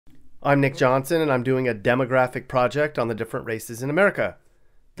I'm Nick Johnson, and I'm doing a demographic project on the different races in America.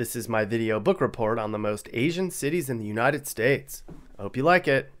 This is my video book report on the most Asian cities in the United States. I hope you like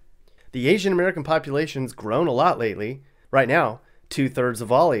it. The Asian American population's grown a lot lately. Right now, 2/3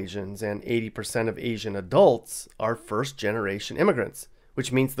 of all Asians and 80% of Asian adults are first-generation immigrants,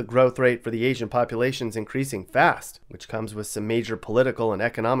 which means the growth rate for the Asian population is increasing fast, which comes with some major political and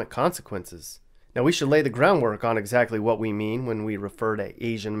economic consequences. Now, we should lay the groundwork on exactly what we mean when we refer to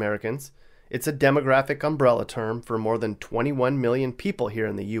Asian Americans. It's a demographic umbrella term for more than 21 million people here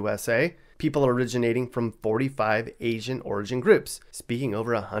in the USA, people originating from 45 Asian origin groups, speaking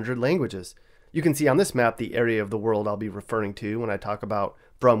over 100 languages. You can see on this map the area of the world I'll be referring to when I talk about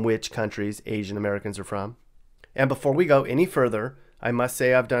from which countries Asian Americans are from. And before we go any further, I must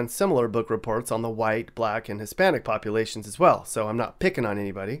say I've done similar book reports on the white, black, and Hispanic populations as well, so I'm not picking on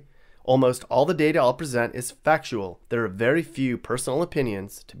anybody. Almost all the data I'll present is factual. There are very few personal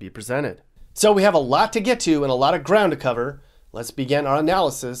opinions to be presented. So we have a lot to get to and a lot of ground to cover. Let's begin our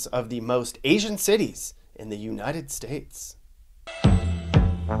analysis of the most Asian cities in the United States.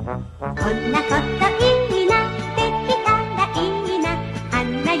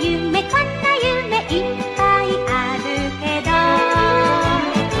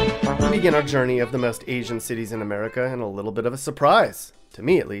 We begin our journey of the most Asian cities in America in a little bit of a surprise, to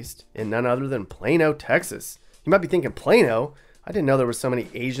me at least, in none other than Plano, Texas. You might be thinking, Plano? I didn't know there were so many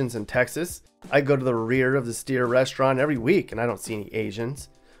Asians in Texas. I go to the rear of the Steer restaurant every week and I don't see any Asians.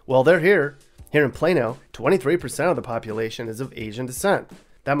 Well, they're here. Here in Plano, 23% of the population is of Asian descent.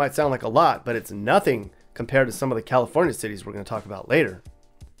 That might sound like a lot, but it's nothing compared to some of the California cities we're going to talk about later.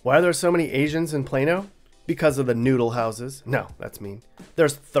 Why are there so many Asians in Plano? Because of the noodle houses? No, that's mean.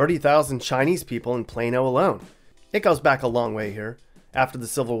 There's 30,000 Chinese people in Plano alone. It goes back a long way here. After the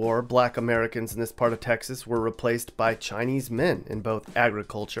Civil War, black Americans in this part of Texas were replaced by Chinese men in both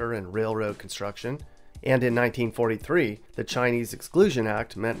agriculture and railroad construction. And in 1943, the Chinese Exclusion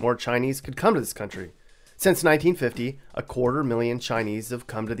Act meant more Chinese could come to this country. Since 1950, 250,000 Chinese have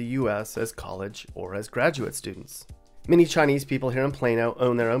come to the U.S. as college or as graduate students. Many Chinese people here in Plano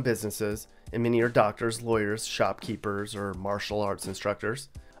own their own businesses, and many are doctors, lawyers, shopkeepers, or martial arts instructors.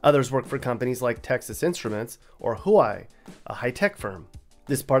 Others work for companies like Texas Instruments or Huawei, a high-tech firm.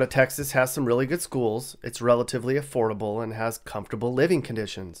 This part of Texas has some really good schools, it's relatively affordable, and has comfortable living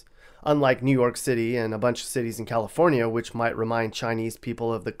conditions. Unlike New York City and a bunch of cities in California, which might remind Chinese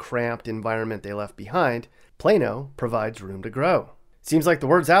people of the cramped environment they left behind, Plano provides room to grow. Seems like the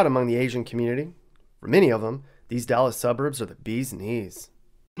word's out among the Asian community. For many of them, these Dallas suburbs are the bee's knees.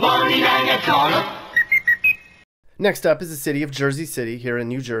 Next up is the city of Jersey City here in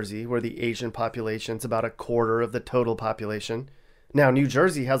New Jersey, where the Asian population is about 1/4 of the total population. Now, New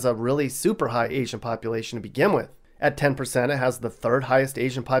Jersey has a really super high Asian population to begin with. At 10%, it has the 3rd highest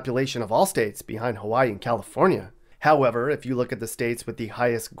Asian population of all states, behind Hawaii and California. However, if you look at the states with the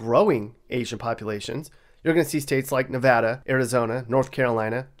highest growing Asian populations, you're going to see states like Nevada, Arizona, North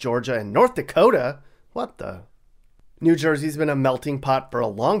Carolina, Georgia, and North Dakota. What the? New Jersey's been a melting pot for a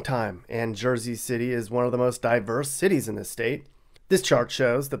long time, and Jersey City is one of the most diverse cities in this state. This chart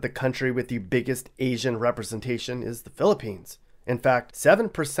shows that the country with the biggest Asian representation is the Philippines. In fact,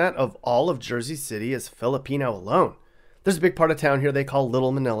 7% of all of Jersey City is Filipino alone. There's a big part of town here they call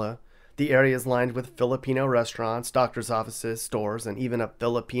Little Manila. The area is lined with Filipino restaurants, doctor's offices, stores, and even a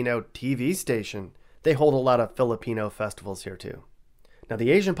Filipino TV station. They hold a lot of Filipino festivals here too. Now,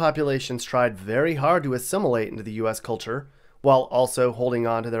 the Asian populations tried very hard to assimilate into the U.S. culture while also holding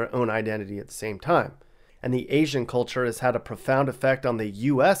on to their own identity at the same time. And the Asian culture has had a profound effect on the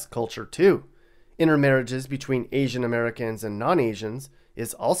U.S. culture too. Intermarriages between Asian Americans and non-Asians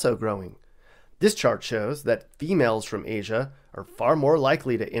is also growing. This chart shows that females from Asia are far more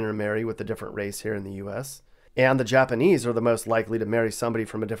likely to intermarry with a different race here in the U.S. And the Japanese are the most likely to marry somebody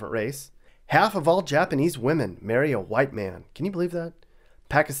from a different race. Half of all Japanese women marry a white man. Can you believe that?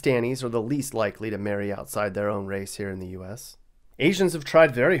 Pakistanis are the least likely to marry outside their own race here in the U.S. Asians have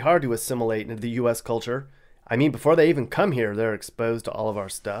tried very hard to assimilate into the U.S. culture. I mean, before they even come here, they're exposed to all of our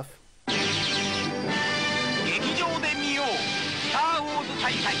stuff.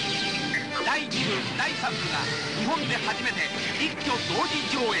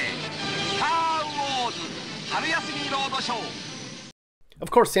 Of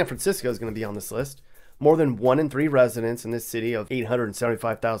course, San Francisco is going to be on this list. More than 1 in 3 residents in this city of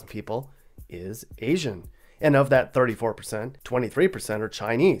 875,000 people is Asian. And of that 34%, 23% are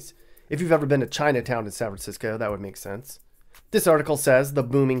Chinese. If you've ever been to Chinatown in San Francisco, that would make sense. This article says the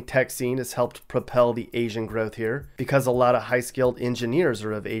booming tech scene has helped propel the Asian growth here because a lot of high-skilled engineers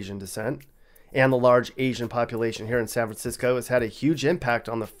are of Asian descent. And the large Asian population here in San Francisco has had a huge impact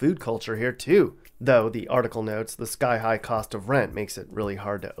on the food culture here too. Though the article notes the sky-high cost of rent makes it really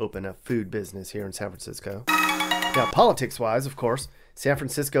hard to open a food business here in San Francisco. Now, politics-wise, of course, San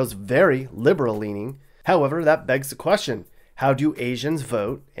Francisco's very liberal-leaning. However, that begs the question, how do Asians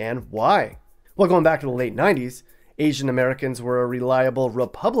vote and why? Well, going back to the late 90s, Asian Americans were a reliable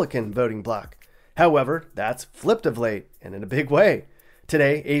Republican voting bloc. However, that's flipped of late, and in a big way.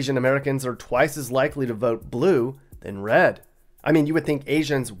 Today, Asian Americans are twice as likely to vote blue than red. I mean, you would think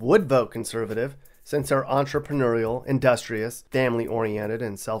Asians would vote conservative, since they're entrepreneurial, industrious, family-oriented,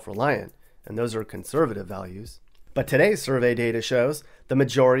 and self-reliant, and those are conservative values. But today's survey data shows the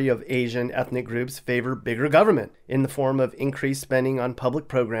majority of Asian ethnic groups favor bigger government in the form of increased spending on public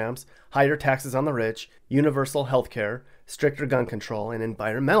programs, higher taxes on the rich, universal health care, stricter gun control, and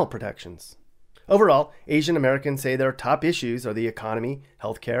environmental protections. Overall, Asian Americans say their top issues are the economy,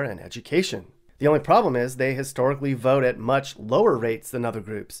 healthcare, and education. The only problem is they historically vote at much lower rates than other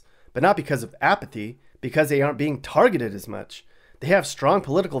groups, but not because of apathy, because they aren't being targeted as much. They have strong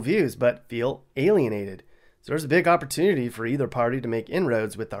political views, but feel alienated. So there's a big opportunity for either party to make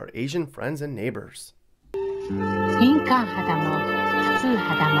inroads with our Asian friends and neighbors.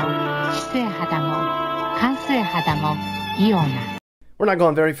 We're not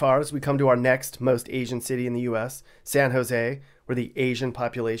going very far as we come to our next most Asian city in the U.S., San Jose, where the Asian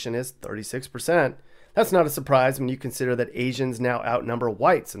population is 36%. That's not a surprise when you consider that Asians now outnumber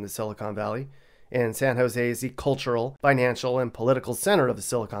whites in the Silicon Valley, and San Jose is the cultural, financial, and political center of the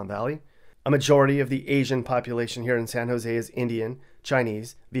Silicon Valley. A majority of the Asian population here in San Jose is Indian,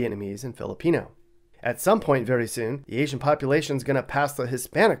 Chinese, Vietnamese, and Filipino. At some point very soon, the Asian population is going to pass the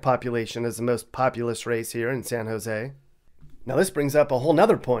Hispanic population as the most populous race here in San Jose. Now this brings up a whole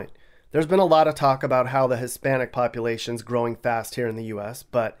nother point. There's been a lot of talk about how the Hispanic population is growing fast here in the U.S.,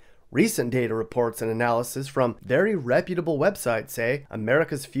 but recent data reports and analysis from very reputable websites say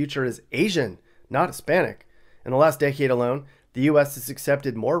America's future is Asian, not Hispanic. In the last decade alone, the U.S. has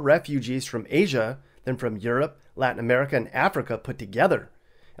accepted more refugees from Asia than from Europe, Latin America, and Africa put together.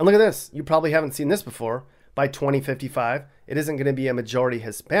 And look at this. You probably haven't seen this before. By 2055, it isn't going to be a majority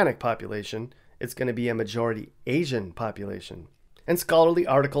Hispanic population. It's going to be a majority Asian population. And scholarly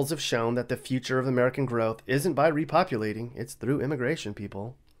articles have shown that the future of American growth isn't by repopulating, it's through immigration,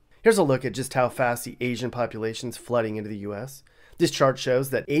 people. Here's a look at just how fast the Asian population is flooding into the U.S. This chart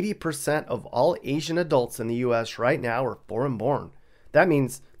shows that 80% of all Asian adults in the U.S. right now are foreign-born. That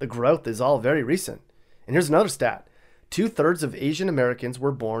means the growth is all very recent. And here's another stat. 2/3 of Asian Americans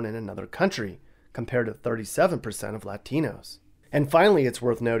were born in another country, compared to 37% of Latinos. And finally, it's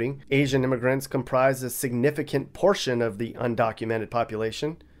worth noting, Asian immigrants comprise a significant portion of the undocumented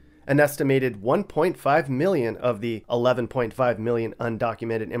population. An estimated 1.5 million of the 11.5 million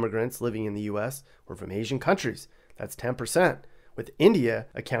undocumented immigrants living in the U.S. were from Asian countries. That's 10%, with India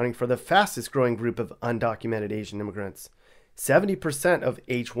accounting for the fastest growing group of undocumented Asian immigrants. 70% of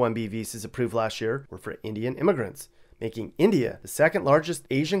H-1B visas approved last year were for Indian immigrants, making India the second largest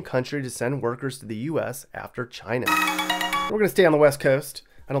Asian country to send workers to the U.S. after China. We're going to stay on the West Coast.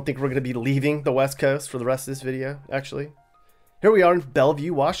 I don't think we're going to be leaving the West Coast for the rest of this video, actually. Here we are in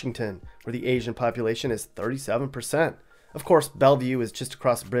Bellevue, Washington, where the Asian population is 37%. Of course, Bellevue is just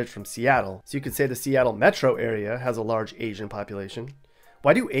across the bridge from Seattle, so you could say the Seattle metro area has a large Asian population.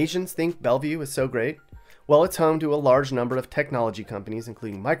 Why do Asians think Bellevue is so great? Well, it's home to a large number of technology companies,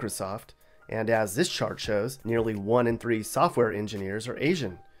 including Microsoft, and as this chart shows, nearly 1 in 3 software engineers are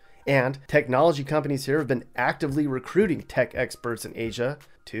Asian. And technology companies here have been actively recruiting tech experts in Asia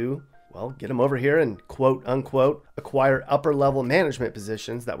to, well, get them over here and quote unquote acquire upper level management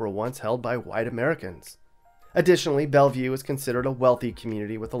positions that were once held by white Americans. Additionally, Bellevue is considered a wealthy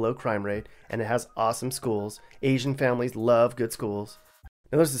community with a low crime rate, and it has awesome schools. Asian families love good schools.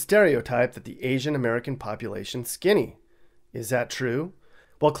 Now there's a stereotype that the Asian American population's skinny. Is that true?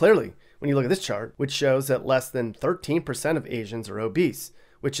 Well, clearly, when you look at this chart, which shows that less than 13% of Asians are obese,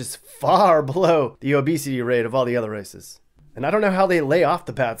 which is far below the obesity rate of all the other races. And I don't know how they lay off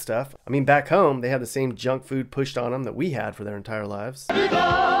the bad stuff. I mean, back home, they had the same junk food pushed on them that we had for their entire lives.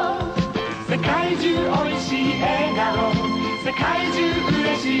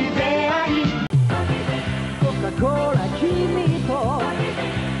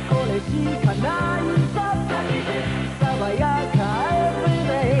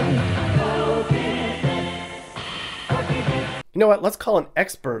 You know what, let's call an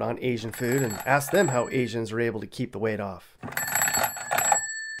expert on Asian food and ask them how Asians are able to keep the weight off.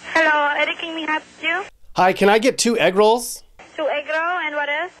 Hello, Eric, can we help you? Hi, can I get 2 egg rolls? 2 egg roll and what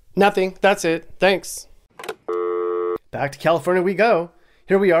else? Nothing, that's it, thanks. Back to California we go.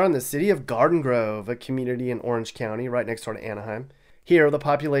 Here we are in the city of Garden Grove, a community in Orange County right next door to Anaheim. Here, the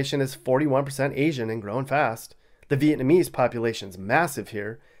population is 41% Asian and growing fast. The Vietnamese population is massive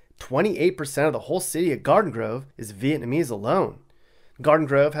here. 28% of the whole city of Garden Grove is Vietnamese alone. Garden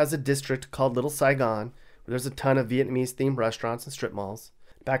Grove has a district called Little Saigon, where there's a ton of Vietnamese-themed restaurants and strip malls.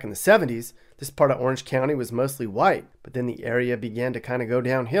 Back in the 70s, this part of Orange County was mostly white, but then the area began to kind of go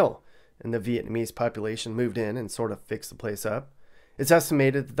downhill, and the Vietnamese population moved in and sort of fixed the place up. It's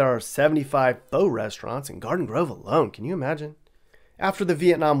estimated that there are 75 faux restaurants in Garden Grove alone. Can you imagine? After the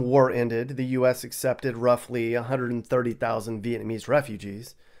Vietnam War ended, the U.S. accepted roughly 130,000 Vietnamese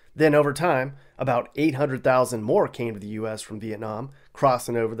refugees. Then over time, about 800,000 more came to the U.S. from Vietnam,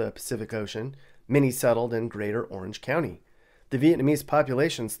 crossing over the Pacific Ocean. Many settled in Greater Orange County. The Vietnamese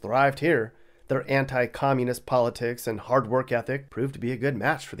populations thrived here. Their anti-communist politics and hard work ethic proved to be a good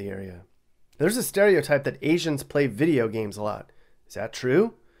match for the area. There's a stereotype that Asians play video games a lot. Is that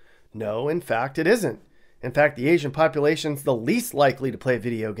true? No, in fact, it isn't. In fact, the Asian population's the least likely to play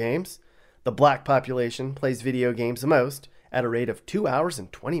video games. The black population plays video games the most, at a rate of 2 hours and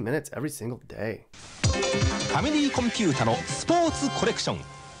 20 minutes every single day. ファミリーコンピュータのスポーツコレクション。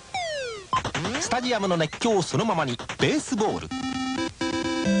スタジアムの熱狂そのままにベースボール。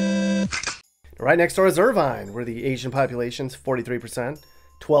Right next door is Irvine, where the Asian population's 43%.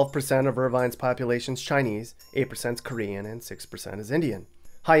 12% of Irvine's population is Chinese, 8% is Korean, and 6% is Indian.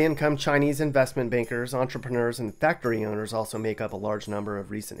 High-income Chinese investment bankers, entrepreneurs, and factory owners also make up a large number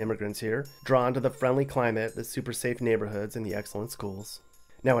of recent immigrants here, drawn to the friendly climate, the super safe neighborhoods, and the excellent schools.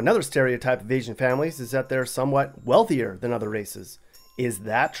 Now, another stereotype of Asian families is that they're somewhat wealthier than other races. Is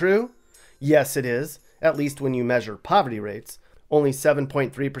that true? Yes, it is, at least when you measure poverty rates. Only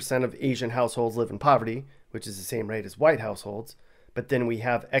 7.3% of Asian households live in poverty, which is the same rate as white households. But then we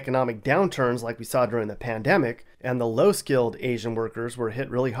have economic downturns like we saw during the pandemic, and the low-skilled Asian workers were hit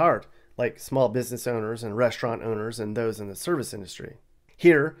really hard, like small business owners and restaurant owners and those in the service industry.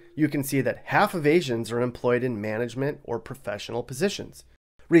 Here, you can see that half of Asians are employed in management or professional positions.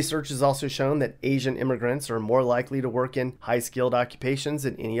 Research has also shown that Asian immigrants are more likely to work in high-skilled occupations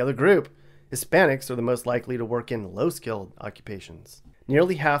than any other group. Hispanics are the most likely to work in low-skilled occupations.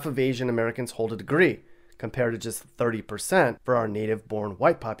 Nearly half of Asian Americans hold a degree, compared to just 30% for our native-born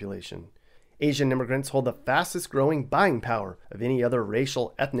white population. Asian immigrants hold the fastest-growing buying power of any other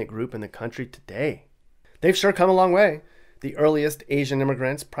racial ethnic group in the country today. They've sure come a long way. The earliest Asian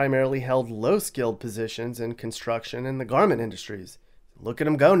immigrants primarily held low-skilled positions in construction and the garment industries. Look at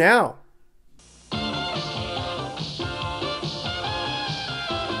them go now.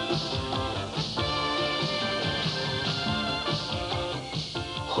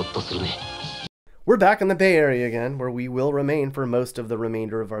 We're back in the Bay Area again, where we will remain for most of the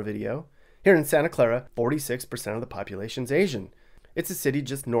remainder of our video. Here in Santa Clara, 46% of the population is Asian. It's a city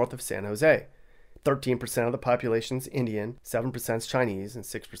just north of San Jose. 13% of the population is Indian, 7% is Chinese, and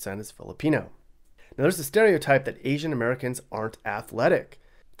 6% is Filipino. Now there's a stereotype that Asian Americans aren't athletic.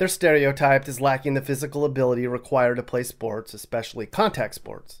 They're stereotyped as lacking the physical ability required to play sports, especially contact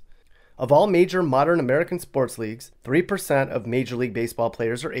sports. Of all major modern American sports leagues, 3% of Major League Baseball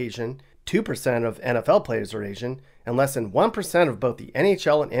players are Asian, 2% of NFL players are Asian, and less than 1% of both the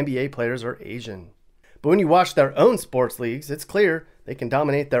NHL and NBA players are Asian. But when you watch their own sports leagues, it's clear they can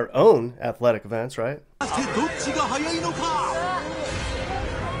dominate their own athletic events, right?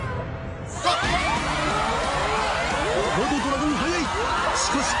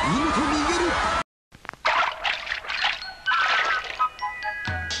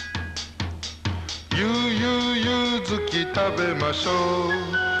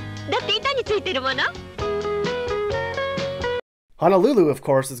 Honolulu, of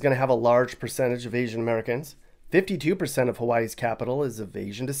course, is going to have a large percentage of Asian Americans. 52% of Hawaii's capital is of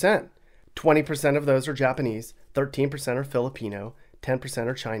Asian descent. 20% of those are Japanese, 13% are Filipino, 10%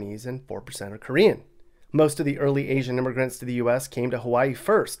 are Chinese, and 4% are Korean. Most of the early Asian immigrants to the U.S. came to Hawaii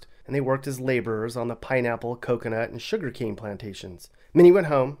first, and they worked as laborers on the pineapple, coconut, and sugarcane plantations. Many went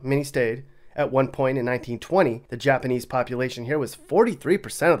home, many stayed. At one point in 1920, the Japanese population here was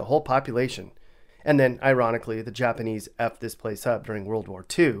 43% of the whole population. And then, ironically, the Japanese effed this place up during World War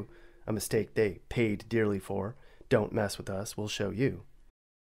II, a mistake they paid dearly for. Don't mess with us, we'll show you.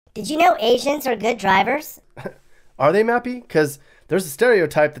 Did you know Asians are good drivers? Are they, Mappy? Because there's a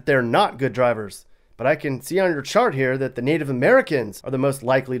stereotype that they're not good drivers. But I can see on your chart here that the Native Americans are the most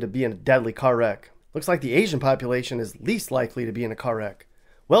likely to be in a deadly car wreck. Looks like the Asian population is least likely to be in a car wreck.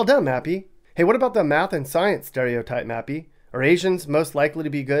 Well done, Mappy. Hey, what about the math and science stereotype, Mappy? Are Asians most likely to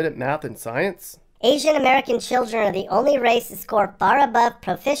be good at math and science? Asian American children are the only race to score far above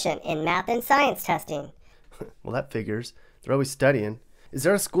proficient in math and science testing. Well, that figures. They're always studying. Is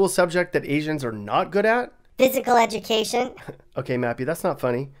there a school subject that Asians are not good at? Physical education. Okay, Mappy, that's not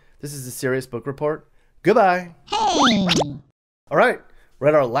funny. This is a serious book report. Goodbye. Hey! All right, we're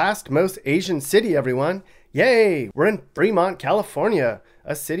at our last most Asian city, everyone. Yay! We're in Fremont, California,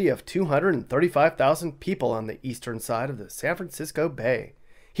 a city of 235,000 people on the eastern side of the San Francisco Bay.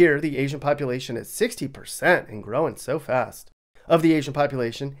 Here, the Asian population is 60% and growing so fast. Of the Asian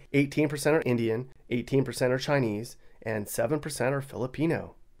population, 18% are Indian, 18% are Chinese, and 7% are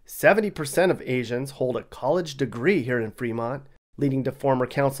Filipino. 70% of Asians hold a college degree here in Fremont, leading to former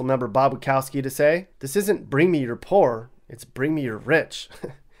council member Bob Wachowski to say, "This isn't bring me your poor, it's bring me your rich."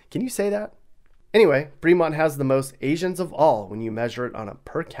 Can you say that? Anyway, Fremont has the most Asians of all when you measure it on a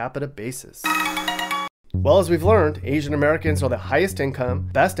per capita basis. Well, as we've learned, Asian Americans are the highest income,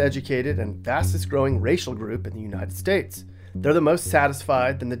 best educated, and fastest growing racial group in the United States. They're the most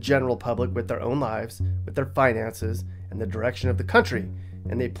satisfied than the general public with their own lives, with their finances, and the direction of the country,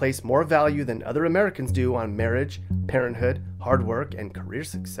 and they place more value than other Americans do on marriage, parenthood, hard work, and career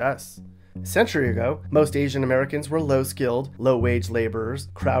success. A century ago, most Asian Americans were low-skilled, low-wage laborers,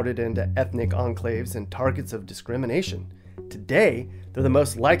 crowded into ethnic enclaves and targets of discrimination. Today, they're the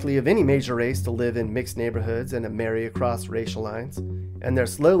most likely of any major race to live in mixed neighborhoods and to marry across racial lines, and they're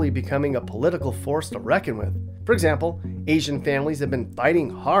slowly becoming a political force to reckon with. For example, Asian families have been fighting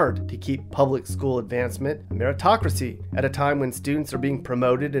hard to keep public school advancement a meritocracy at a time when students are being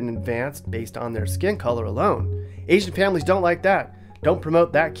promoted and advanced based on their skin color alone. Asian families don't like that. Don't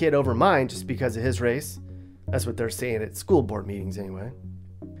promote that kid over mine just because of his race. That's what they're saying at school board meetings anyway.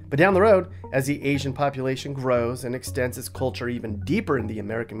 But down the road, as the Asian population grows and extends its culture even deeper in the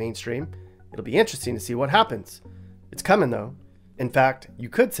American mainstream, it'll be interesting to see what happens. It's coming though. In fact, you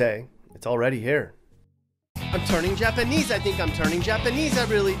could say it's already here. I'm turning Japanese, I think I'm turning Japanese, I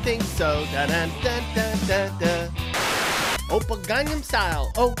really think so. Da da da da da da. Oppa Gangnam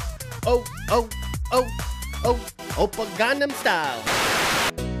Style. Oh, oh, oh, oh, oh, Oppa Gangnam Style.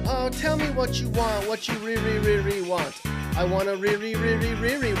 Oh, tell me what you want, what you really want. I want a really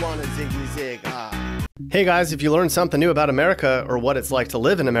want a ziggy zig. Ah. Hey guys, if you learned something new about America or what it's like to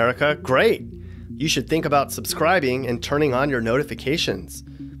live in America, great. You should think about subscribing and turning on your notifications.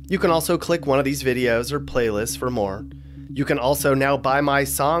 You can also click one of these videos or playlists for more. You can also now buy my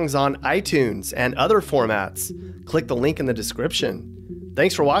songs on iTunes and other formats. Click the link in the description.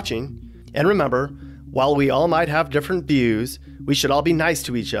 Thanks for watching. And remember, while we all might have different views, we should all be nice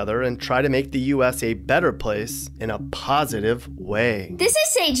to each other and try to make the U.S. a better place in a positive way. This is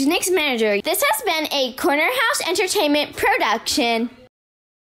Sage, Nick's manager. This has been a Corner House Entertainment production.